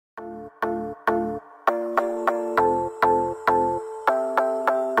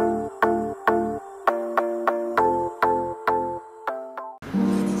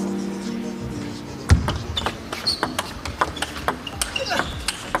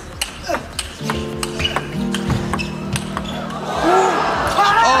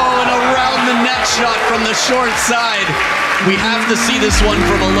the short side. We have to see this one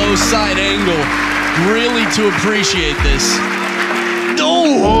from a low side angle, really to appreciate this.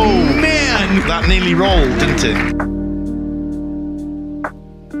 Oh, man! That nearly rolled, didn't it?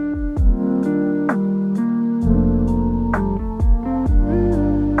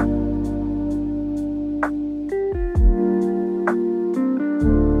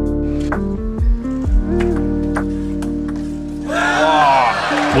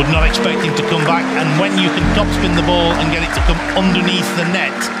 Would not expect him to come back, and when you can topspin the ball and get it to come underneath the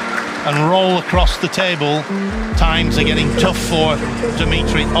net and roll across the table, times are getting tough for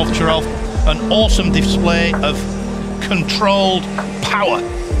Dmitry Ovcharov. An awesome display of controlled power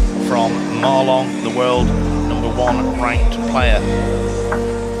from Marlon, the world #1 ranked player.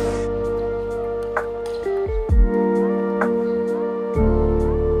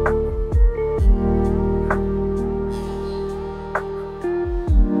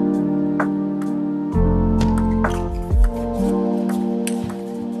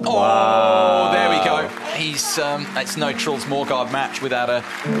 It's no Truls Morgard match without a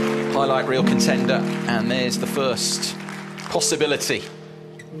highlight reel contender, and there's the first possibility.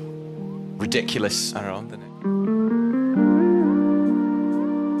 Ridiculous. I don't know.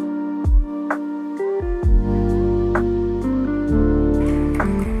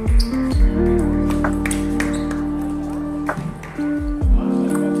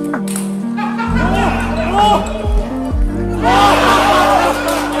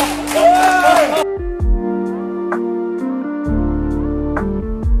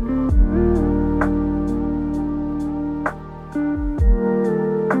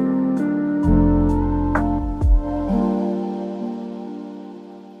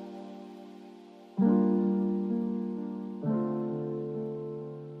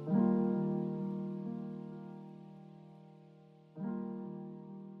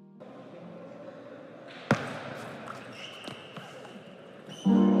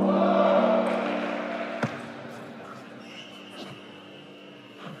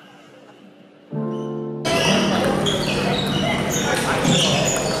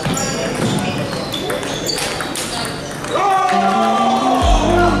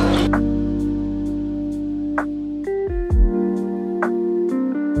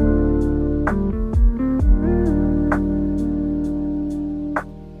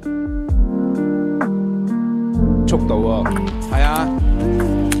速度啊！係啊！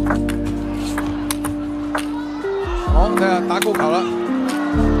好，睇下打高球啦！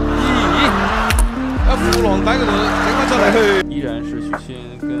咦，喺褲浪底嗰度整翻出嚟。依然是许昕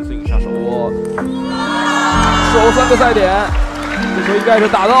跟孙颖莎手握守3个赛点，这球应该是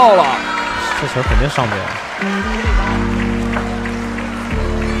打到了。这球肯定上不了。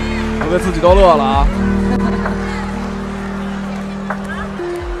我被自己都乐了啊！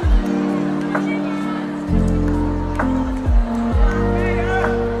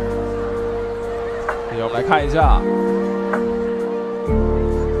我们来看一下。